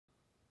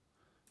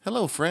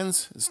Hello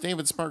friends, it's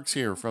David Sparks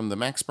here from the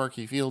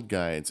MacSparky Field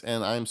Guides,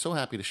 and I'm so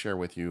happy to share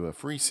with you a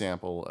free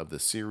sample of the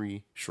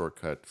Siri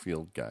Shortcut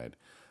Field Guide.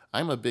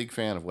 I'm a big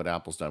fan of what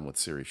Apple's done with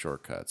Siri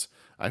Shortcuts.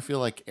 I feel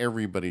like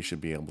everybody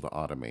should be able to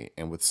automate,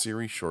 and with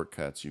Siri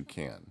Shortcuts you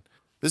can.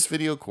 This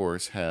video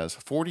course has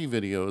 40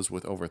 videos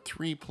with over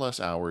 3+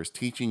 hours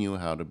teaching you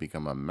how to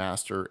become a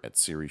master at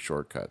Siri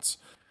Shortcuts.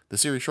 The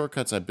Siri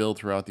Shortcuts I build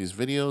throughout these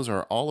videos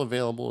are all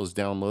available as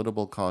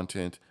downloadable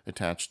content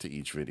attached to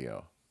each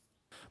video.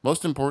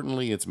 Most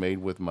importantly, it's made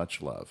with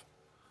much love.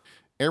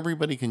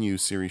 Everybody can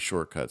use Siri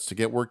Shortcuts to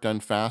get work done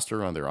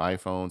faster on their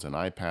iPhones and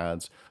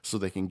iPads so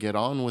they can get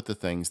on with the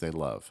things they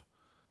love.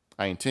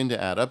 I intend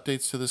to add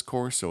updates to this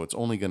course, so it's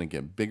only going to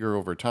get bigger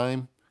over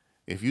time.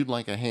 If you'd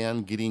like a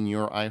hand getting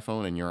your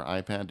iPhone and your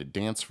iPad to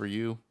dance for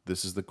you,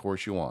 this is the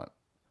course you want.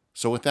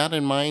 So with that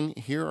in mind,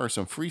 here are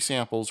some free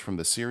samples from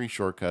the Siri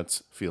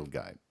Shortcuts Field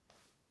Guide.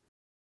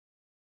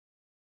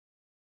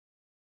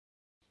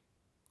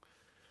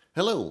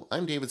 Hello,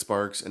 I'm David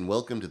Sparks and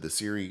welcome to the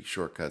Siri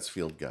Shortcuts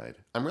Field Guide.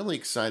 I'm really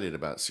excited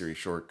about Siri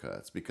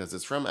Shortcuts because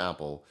it's from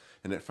Apple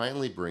and it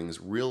finally brings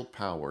real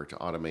power to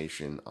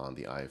automation on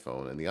the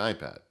iPhone and the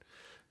iPad.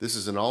 This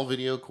is an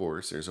all-video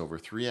course. There's over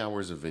 3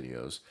 hours of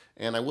videos,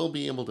 and I will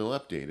be able to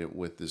update it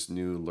with this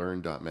new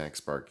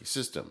Learn.MacSparky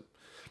system.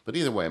 But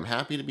either way, I'm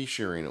happy to be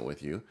sharing it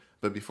with you.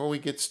 But before we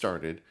get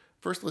started,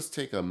 first let's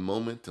take a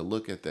moment to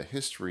look at the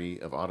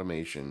history of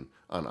automation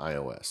on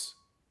iOS.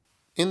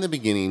 In the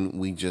beginning,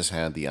 we just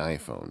had the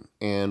iPhone,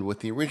 and with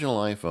the original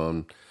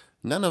iPhone,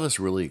 none of us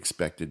really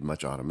expected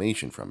much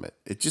automation from it.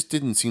 It just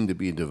didn't seem to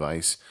be a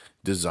device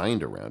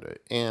designed around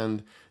it.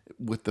 And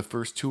with the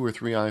first 2 or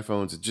 3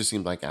 iPhones, it just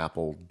seemed like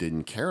Apple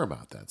didn't care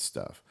about that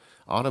stuff.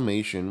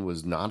 Automation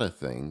was not a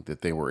thing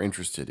that they were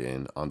interested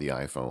in on the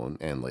iPhone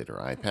and later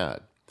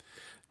iPad.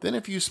 Then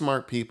a few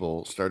smart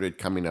people started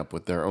coming up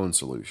with their own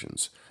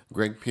solutions.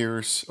 Greg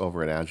Pierce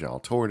over at Agile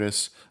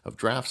Tortoise of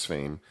Drafts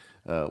fame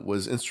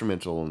was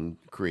instrumental in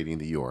creating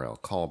the URL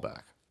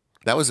callback.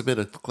 That was a bit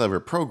of clever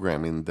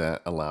programming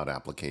that allowed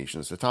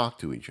applications to talk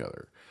to each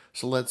other.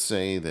 So let's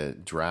say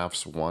that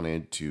Drafts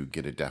wanted to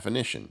get a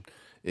definition.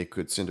 It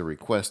could send a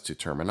request to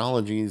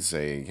Terminology,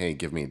 say, hey,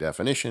 give me a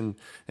definition,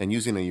 and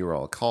using a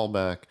URL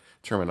callback,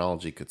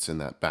 Terminology could send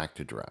that back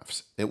to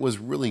Drafts. It was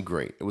really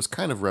great. It was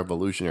kind of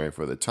revolutionary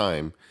for the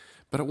time,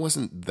 but it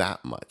wasn't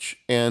that much.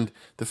 And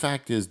the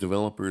fact is,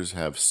 developers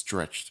have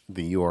stretched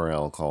the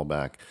URL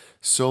callback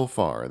so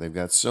far. They've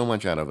got so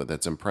much out of it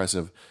that's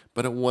impressive,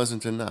 but it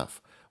wasn't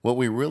enough. What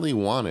we really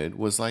wanted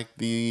was like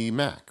the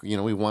Mac.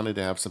 We wanted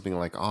to have something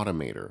like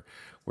Automator,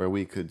 where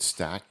we could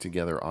stack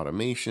together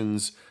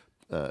automations,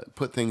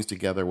 put things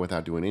together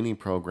without doing any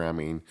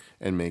programming,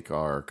 and make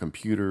our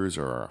computers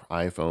or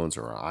our iPhones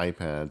or our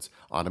iPads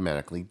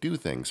automatically do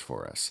things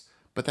for us.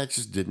 But that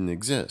just didn't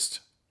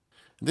exist.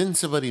 Then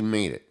somebody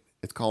made it.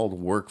 It's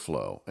called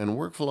Workflow, and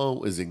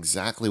Workflow is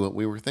exactly what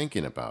we were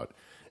thinking about.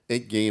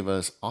 It gave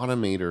us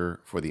Automator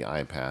for the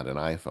iPad and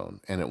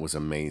iPhone, and it was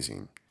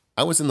amazing.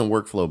 I was in the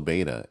Workflow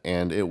beta,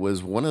 and it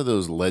was one of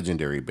those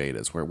legendary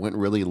betas where it went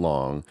really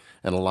long,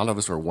 and a lot of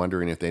us were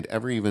wondering if they'd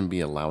ever even be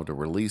allowed to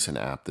release an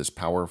app this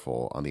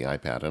powerful on the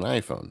iPad and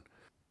iPhone.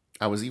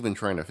 I was even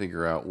trying to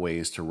figure out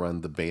ways to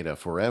run the beta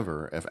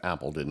forever if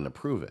Apple didn't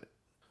approve it.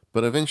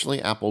 But eventually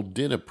Apple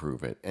did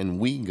approve it, and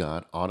we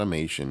got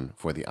automation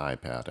for the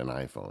iPad and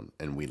iPhone,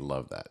 and we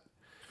love that.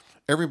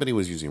 Everybody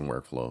was using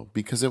Workflow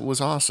because it was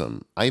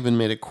awesome. I even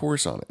made a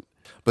course on it.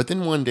 But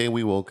then one day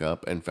we woke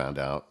up and found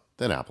out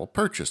that Apple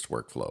purchased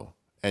Workflow,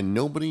 and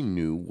nobody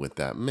knew what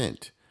that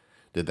meant.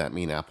 Did that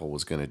mean Apple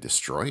was going to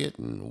destroy it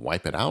and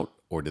wipe it out,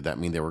 or did that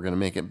mean they were going to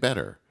make it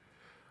better?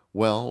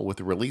 Well, with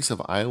the release of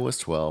iOS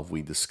 12,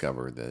 we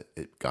discovered that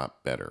it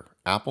got better.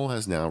 Apple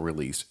has now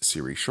released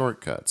Siri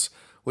Shortcuts,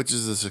 which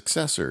is the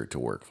successor to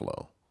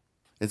Workflow.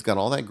 It's got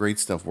all that great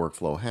stuff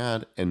Workflow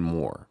had and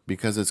more.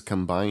 Because it's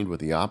combined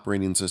with the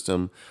operating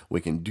system,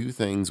 we can do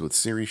things with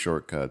Siri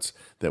Shortcuts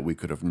that we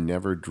could have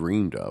never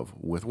dreamed of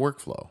with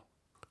Workflow.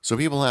 So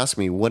people ask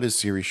me, what is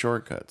Siri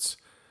Shortcuts?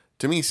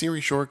 To me,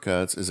 Siri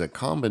Shortcuts is a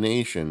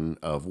combination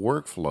of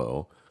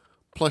Workflow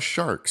plus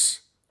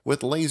sharks with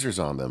lasers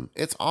on them.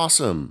 It's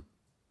awesome.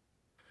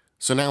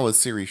 So now with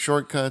Siri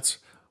Shortcuts,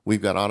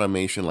 we've got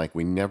automation like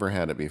we never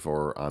had it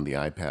before on the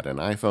iPad and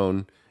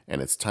iPhone,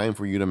 and it's time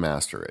for you to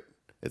master it.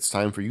 It's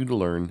time for you to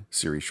learn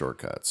Siri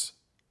Shortcuts.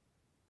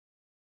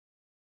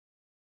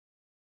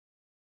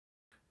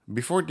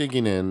 Before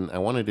digging in, I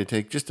wanted to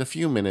take just a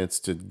few minutes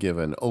to give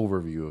an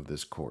overview of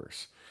this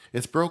course.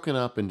 It's broken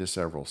up into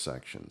several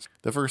sections.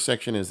 The first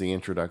section is the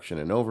introduction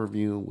and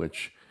overview,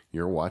 which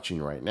you're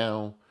watching right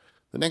now.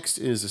 The next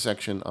is a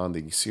section on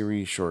the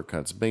Siri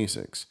Shortcuts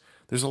basics.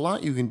 There's a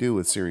lot you can do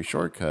with Siri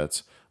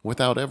Shortcuts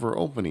without ever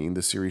opening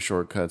the Siri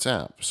Shortcuts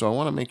app. So I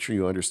want to make sure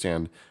you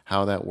understand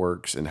how that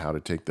works and how to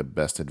take the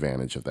best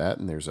advantage of that,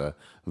 and there's a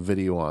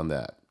video on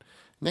that.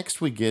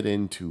 Next, we get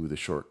into the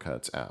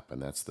Shortcuts app,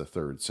 and that's the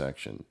third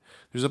section.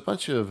 There's a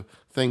bunch of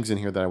things in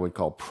here that I would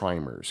call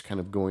primers, kind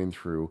of going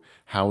through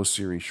how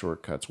Siri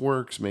Shortcuts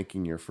works,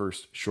 making your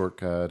first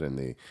shortcut and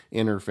the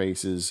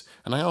interfaces.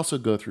 And I also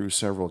go through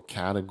several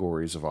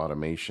categories of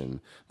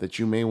automation that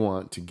you may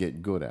want to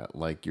get good at,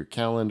 like your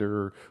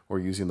calendar or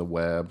using the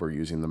web or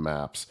using the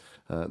maps.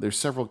 There's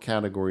several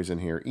categories in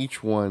here.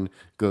 Each one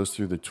goes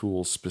through the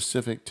tools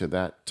specific to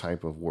that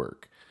type of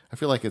work. I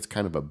feel like it's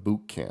kind of a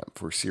boot camp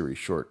for Siri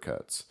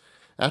Shortcuts.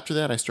 After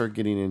that, I start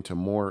getting into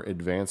more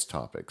advanced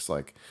topics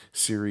like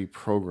Siri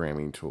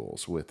programming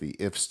tools with the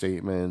if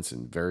statements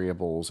and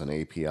variables and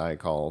API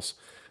calls.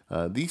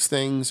 These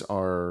things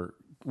are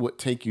what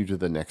take you to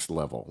the next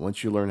level.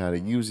 Once you learn how to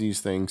use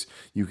these things,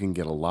 you can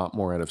get a lot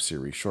more out of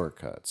Siri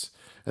Shortcuts.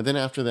 And then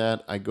after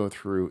that, I go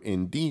through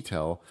in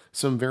detail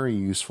some very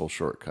useful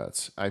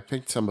shortcuts. I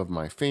picked some of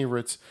my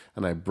favorites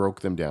and I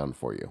broke them down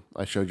for you.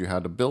 I showed you how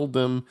to build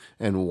them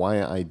and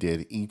why I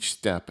did each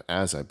step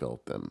as I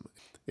built them.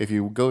 If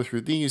you go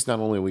through these, not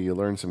only will you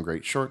learn some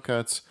great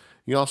shortcuts,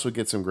 you also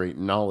get some great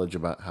knowledge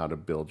about how to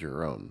build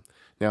your own.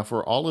 Now,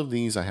 for all of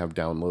these, I have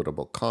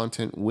downloadable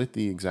content with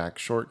the exact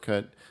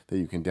shortcut that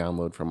you can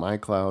download from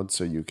iCloud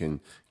so you can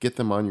get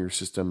them on your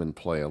system and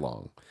play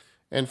along.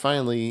 And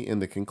finally, in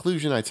the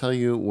conclusion, I tell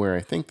you where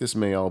I think this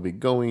may all be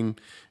going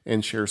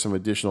and share some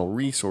additional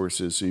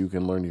resources so you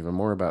can learn even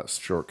more about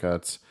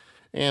shortcuts.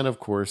 And of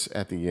course,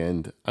 at the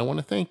end, I want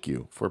to thank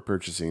you for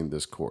purchasing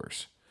this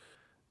course.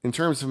 In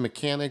terms of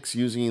mechanics,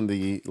 using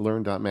the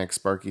Learn.Mac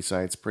Sparky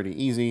site's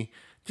pretty easy.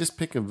 Just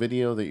pick a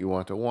video that you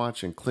want to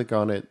watch and click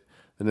on it.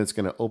 Then it's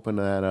going to open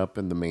that up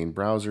in the main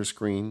browser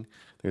screen.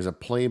 There's a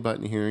play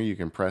button here you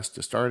can press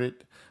to start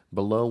it.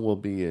 Below will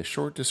be a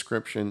short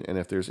description, and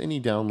if there's any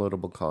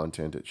downloadable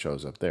content, it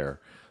shows up there.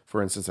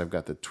 For instance, I've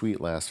got the Tweet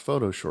Last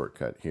Photo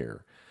shortcut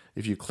here.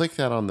 If you click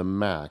that on the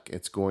Mac,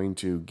 it's going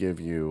to give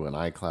you an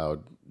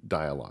iCloud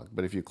dialog.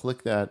 But if you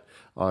click that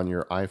on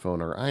your iPhone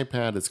or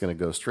iPad, it's going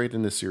to go straight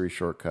into Siri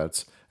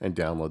Shortcuts and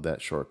download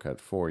that shortcut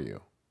for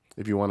you.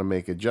 If you want to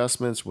make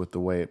adjustments with the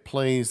way it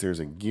plays, there's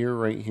a gear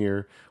right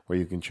here where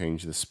you can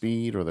change the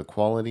speed or the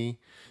quality.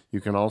 You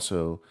can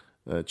also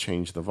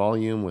change the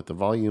volume with the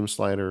volume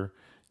slider.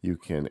 You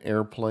can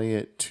AirPlay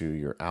it to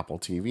your Apple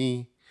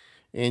TV,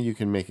 and you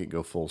can make it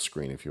go full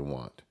screen if you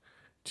want.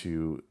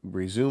 To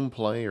resume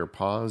play or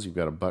pause, you've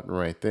got a button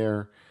right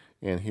there.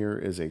 And here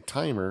is a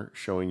timer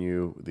showing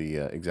you the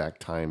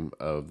exact time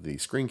of the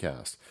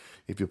screencast.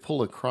 If you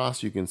pull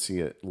across, you can see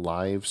it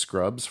live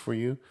scrubs for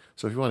you.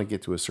 So if you want to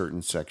get to a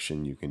certain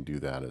section, you can do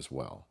that as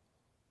well.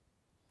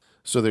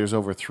 So there's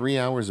over 3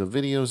 hours of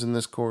videos in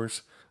this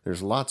course.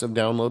 There's lots of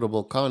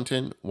downloadable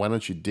content. Why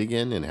don't you dig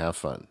in and have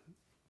fun?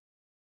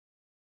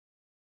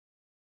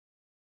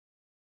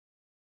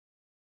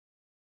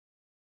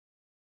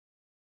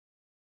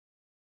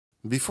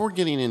 Before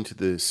getting into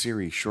the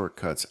Siri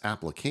Shortcuts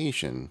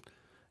application,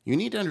 you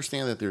need to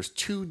understand that there's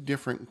two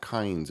different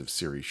kinds of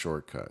Siri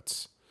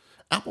Shortcuts.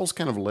 Apple's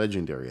kind of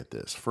legendary at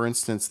this. For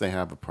instance, they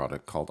have a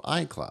product called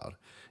iCloud.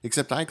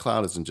 Except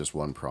iCloud isn't just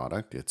one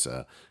product. It's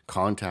a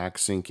contact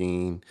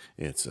syncing.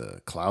 It's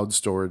a cloud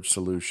storage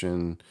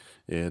solution.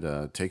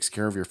 It takes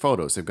care of your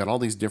photos. They've got all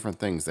these different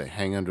things that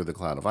hang under the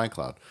cloud of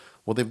iCloud.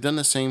 Well, they've done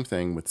the same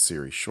thing with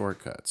Siri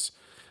Shortcuts.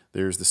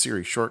 There's the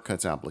Siri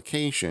Shortcuts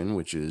application,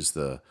 which is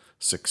the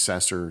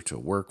successor to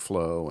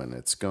Workflow, and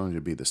it's going to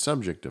be the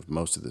subject of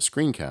most of the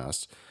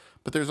screencasts.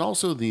 But there's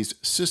also these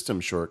system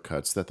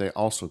shortcuts that they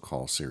also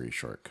call Siri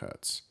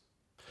Shortcuts.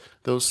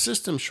 Those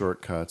system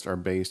shortcuts are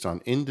based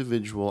on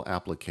individual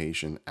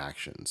application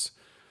actions.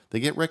 They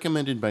get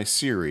recommended by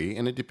Siri,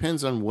 and it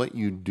depends on what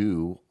you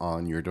do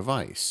on your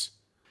device.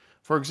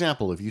 For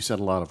example, if you set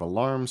a lot of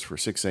alarms for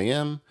 6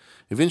 a.m.,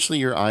 eventually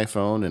your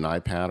iPhone and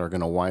iPad are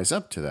going to wise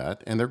up to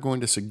that, and they're going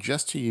to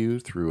suggest to you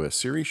through a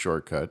Siri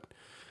shortcut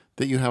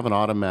that you have an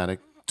automatic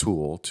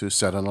tool to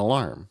set an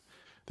alarm.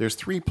 There's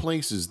 3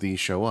 places these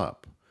show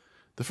up.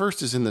 The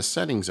first is in the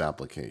Settings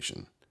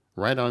application,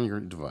 right on your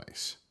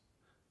device.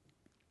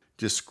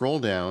 Just scroll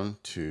down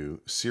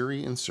to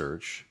Siri and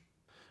Search,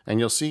 and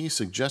you'll see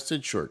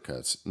Suggested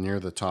Shortcuts near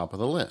the top of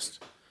the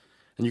list.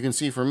 And you can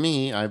see for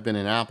me, I've been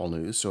in Apple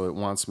News, so it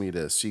wants me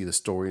to see the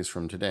stories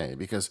from today,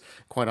 because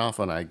quite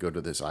often I go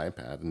to this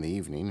iPad in the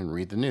evening and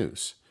read the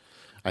news.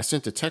 I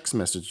sent a text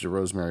message to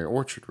Rosemary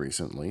Orchard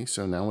recently,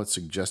 so now it's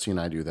suggesting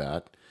I do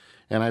that.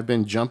 And I've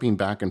been jumping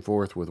back and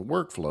forth with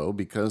Workflow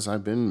because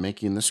I've been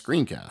making the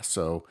screencast,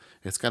 so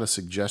it's got a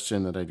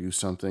suggestion that I do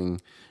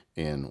something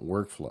in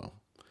Workflow.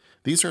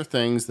 These are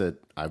things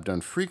that I've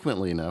done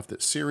frequently enough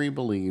that Siri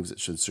believes it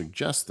should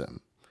suggest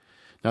them.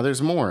 Now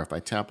there's more. If I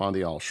tap on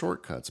the All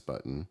Shortcuts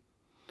button,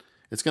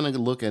 it's going to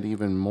look at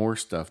even more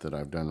stuff that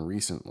I've done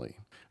recently.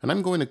 And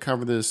I'm going to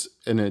cover this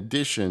in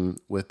addition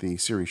with the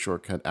Siri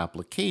Shortcut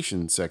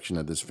application section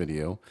of this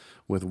video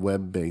with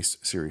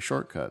web-based Siri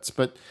Shortcuts.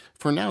 But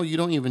for now, you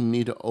don't even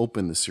need to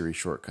open the Siri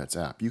Shortcuts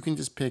app. You can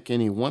just pick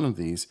any one of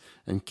these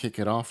and kick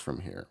it off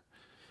from here.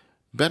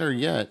 Better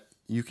yet,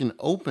 you can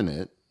open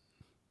it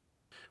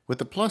with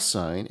the plus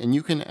sign, and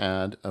you can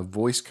add a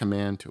voice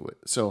command to it.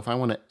 So if I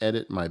want to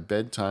edit my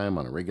bedtime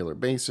on a regular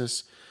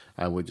basis,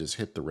 I would just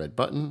hit the red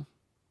button,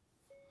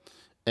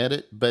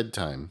 edit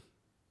bedtime.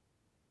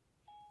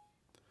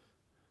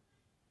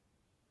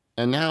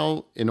 And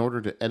now, in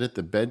order to edit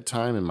the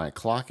bedtime in my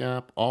clock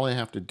app, all I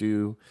have to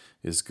do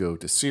is go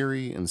to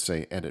Siri and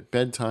say edit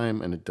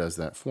bedtime, and it does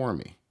that for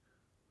me.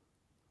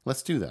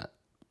 Let's do that.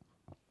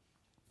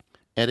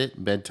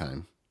 Edit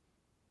bedtime.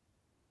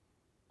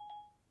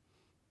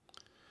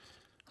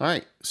 All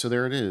right, so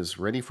there it is,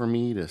 ready for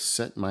me to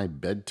set my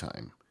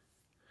bedtime.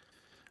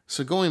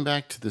 So going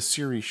back to the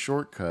Siri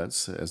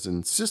shortcuts, as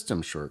in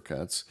system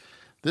shortcuts,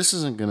 this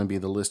isn't going to be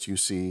the list you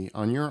see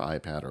on your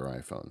iPad or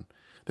iPhone.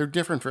 They're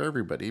different for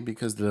everybody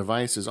because the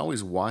device is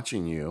always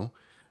watching you.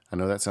 I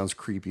know that sounds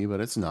creepy,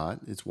 but it's not.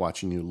 It's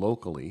watching you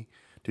locally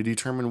to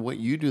determine what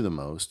you do the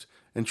most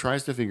and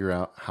tries to figure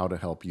out how to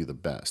help you the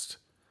best.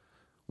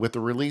 With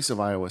the release of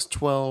iOS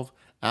 12,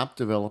 app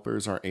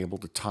developers are able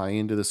to tie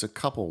into this a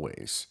couple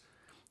ways.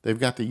 They've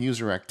got the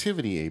User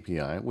Activity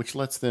API, which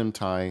lets them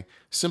tie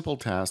simple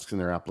tasks in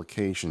their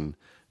application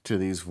to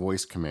these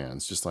voice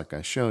commands, just like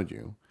I showed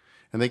you.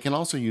 And they can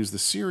also use the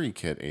Siri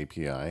Kit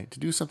API to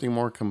do something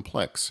more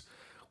complex,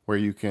 where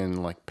you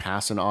can like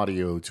pass an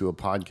audio to a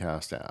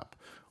podcast app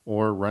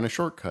or run a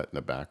shortcut in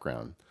the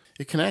background.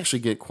 It can actually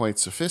get quite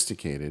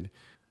sophisticated.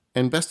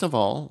 And best of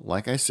all,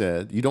 like I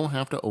said, you don't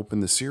have to open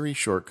the Siri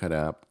Shortcut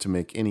app to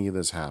make any of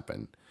this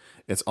happen.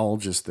 It's all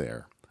just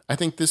there. I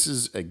think this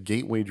is a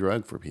gateway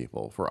drug for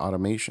people, for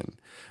automation.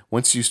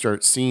 Once you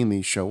start seeing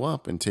these show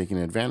up and taking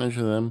advantage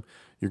of them,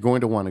 you're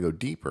going to want to go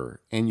deeper,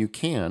 and you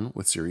can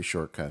with Siri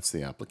Shortcuts,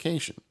 the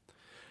application.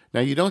 Now,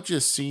 you don't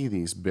just see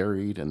these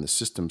buried in the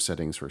system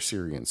settings for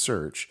Siri and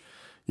search,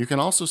 you can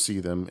also see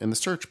them in the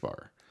search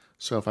bar.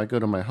 So if I go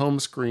to my home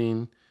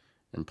screen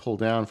and pull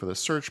down for the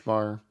search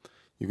bar,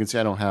 you can see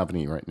I don't have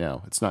any right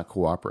now. It's not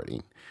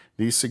cooperating.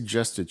 These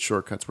suggested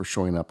shortcuts were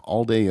showing up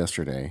all day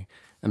yesterday,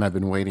 and I've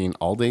been waiting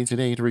all day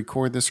today to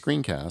record this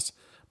screencast,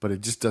 but it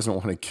just doesn't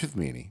want to give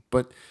me any.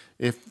 But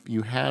if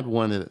you had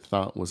one that it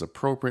thought was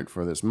appropriate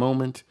for this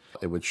moment,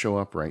 it would show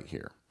up right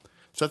here.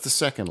 So that's the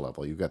second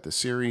level. You've got the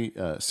Siri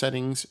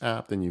settings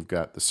app, then you've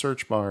got the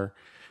search bar,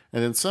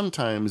 and then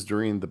sometimes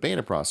during the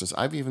beta process,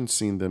 I've even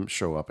seen them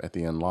show up at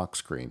the unlock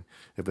screen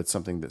if it's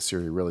something that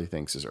Siri really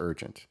thinks is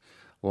urgent.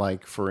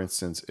 Like, for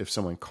instance, if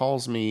someone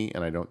calls me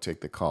and I don't take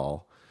the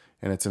call,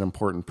 and it's an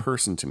important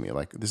person to me,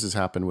 like this has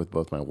happened with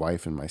both my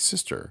wife and my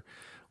sister,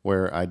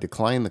 where I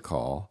declined the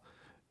call,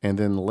 and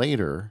then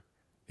later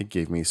it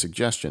gave me a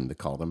suggestion to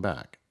call them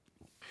back.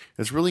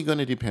 It's really going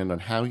to depend on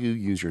how you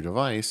use your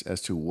device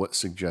as to what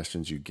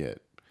suggestions you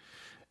get.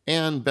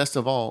 And best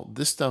of all,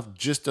 this stuff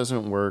just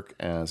doesn't work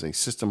as a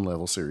system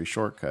level Siri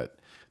shortcut.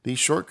 These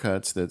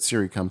shortcuts that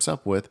Siri comes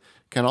up with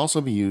can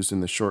also be used in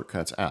the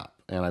Shortcuts app.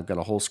 And I've got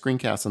a whole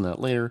screencast on that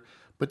later,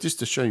 but just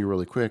to show you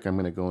really quick, I'm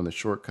going to go in the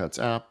Shortcuts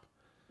app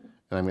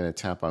and I'm going to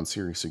tap on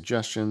Siri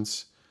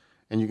suggestions.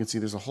 And you can see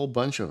there's a whole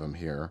bunch of them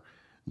here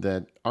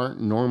that aren't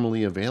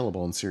normally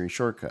available in Siri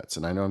shortcuts.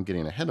 And I know I'm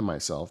getting ahead of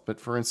myself, but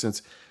for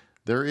instance,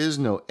 there is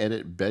no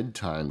edit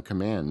bedtime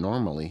command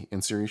normally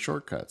in Siri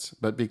shortcuts,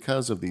 but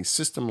because of these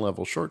system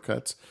level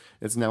shortcuts,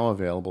 it's now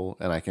available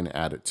and I can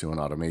add it to an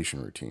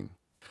automation routine.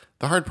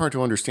 The hard part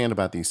to understand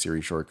about these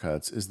Siri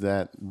shortcuts is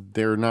that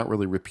they're not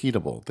really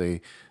repeatable. They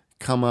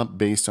come up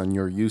based on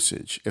your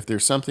usage. If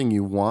there's something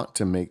you want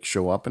to make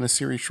show up in a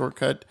Siri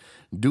shortcut,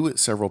 do it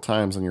several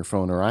times on your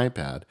phone or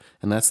iPad,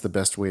 and that's the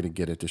best way to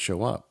get it to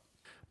show up.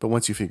 But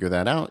once you figure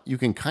that out, you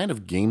can kind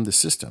of game the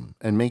system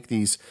and make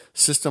these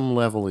system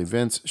level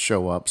events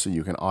show up so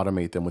you can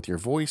automate them with your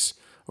voice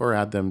or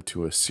add them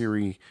to a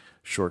Siri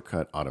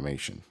shortcut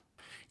automation.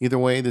 Either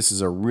way, this is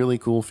a really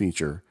cool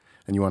feature,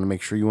 and you want to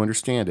make sure you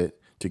understand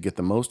it to get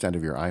the most out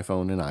of your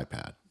iPhone and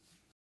iPad.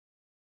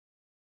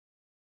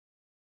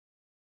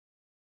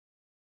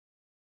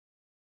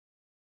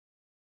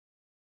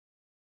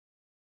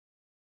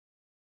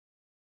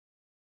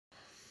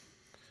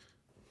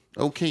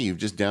 Okay, you've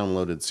just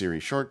downloaded Siri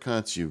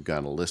Shortcuts. You've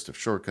got a list of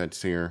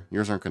shortcuts here.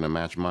 Yours aren't going to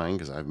match mine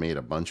because I've made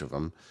a bunch of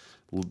them.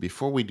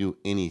 Before we do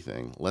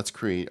anything, let's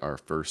create our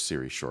first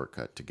Siri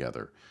shortcut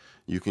together.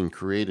 You can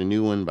create a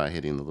new one by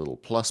hitting the little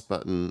plus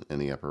button in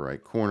the upper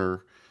right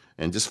corner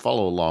and just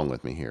follow along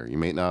with me here. You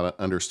may not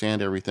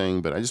understand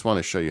everything, but I just want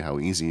to show you how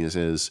easy it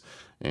is.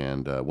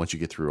 And once you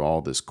get through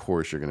all this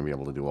course, you're going to be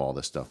able to do all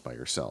this stuff by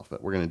yourself.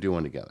 But we're going to do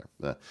one together.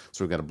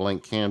 So we've got a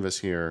blank canvas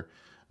here.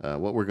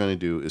 What we're going to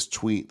do is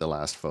tweet the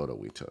last photo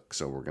we took.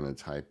 So we're going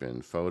to type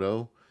in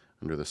photo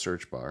under the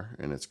search bar,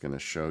 and it's going to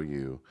show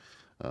you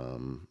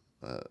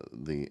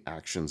the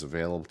actions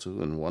available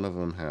to, and one of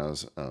them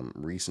has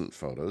recent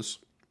photos,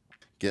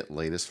 get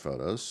latest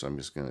photos. So I'm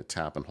just going to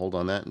tap and hold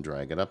on that and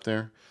drag it up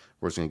there.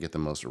 We're just going to get the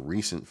most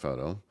recent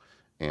photo,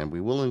 and we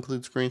will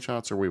include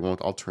screenshots or we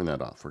won't. I'll turn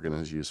that off. We're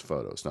going to use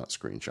photos, not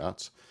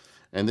screenshots.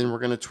 And then we're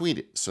going to tweet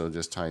it. So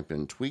just type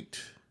in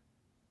tweet.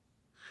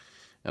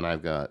 And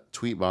I've got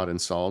Tweetbot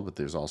installed, but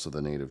there's also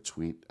the native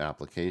tweet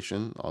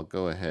application. I'll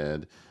go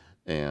ahead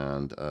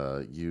and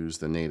use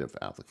the native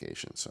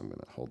application. So I'm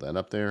going to hold that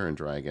up there and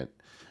drag it.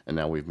 And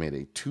now we've made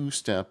a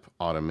two-step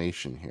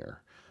automation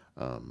here.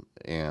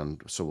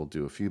 And so we'll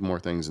do a few more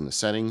things in the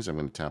settings. I'm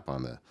going to tap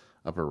on the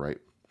upper right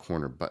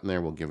corner button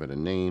there. We'll give it a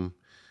name.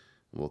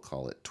 We'll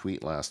call it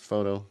Tweet Last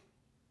Photo.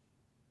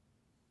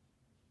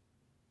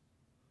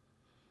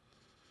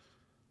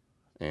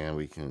 And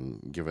we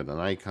can give it an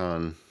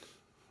icon.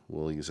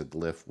 We'll use a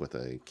glyph with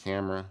a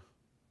camera.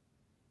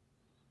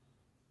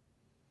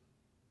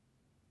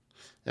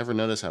 Ever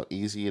notice how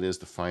easy it is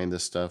to find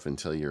this stuff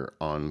until you're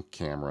on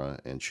camera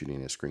and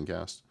shooting a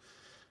screencast?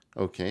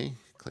 Okay,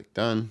 click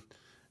done.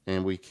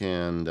 And we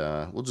can,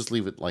 we'll just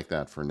leave it like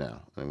that for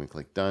now. I'm going to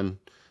click done,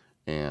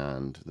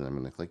 and then I'm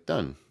going to click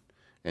done.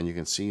 And you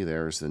can see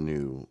there's the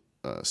new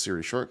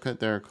Siri shortcut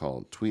there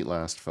called Tweet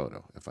Last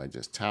Photo. If I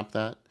just tap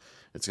that,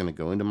 it's going to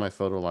go into my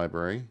photo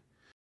library.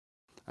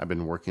 I've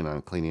been working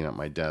on cleaning up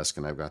my desk,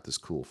 and I've got this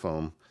cool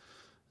foam.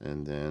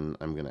 And then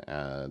I'm going to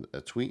add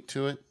a tweet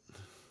to it.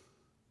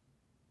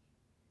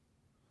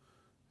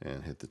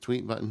 And hit the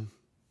tweet button.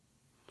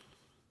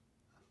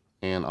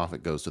 And off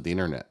it goes to the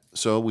internet.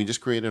 So we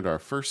just created our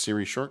first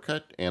Siri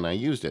shortcut, and I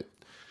used it.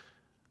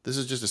 This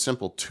is just a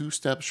simple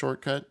two-step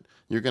shortcut.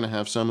 You're going to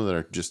have some that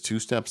are just 2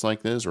 steps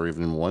like this, or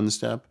even 1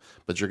 step,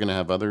 but you're going to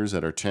have others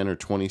that are 10 or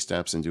 20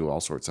 steps and do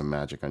all sorts of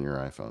magic on your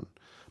iPhone.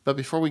 But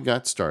before we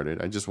got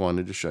started, I just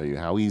wanted to show you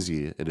how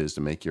easy it is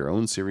to make your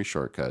own Siri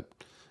shortcut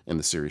in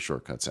the Siri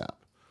Shortcuts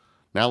app.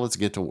 Now let's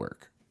get to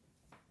work.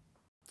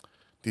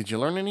 Did you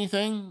learn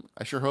anything?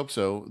 I sure hope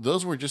so.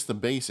 Those were just the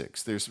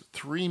basics. There's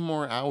 3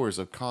 more hours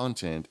of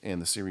content in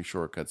the Siri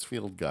Shortcuts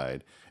Field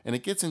Guide, and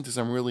it gets into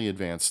some really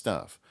advanced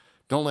stuff.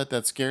 Don't let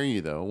that scare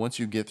you, though. Once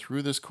you get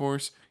through this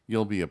course,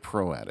 you'll be a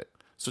pro at it.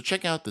 So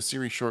check out the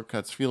Siri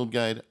Shortcuts Field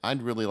Guide.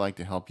 I'd really like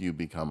to help you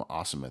become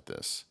awesome at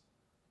this.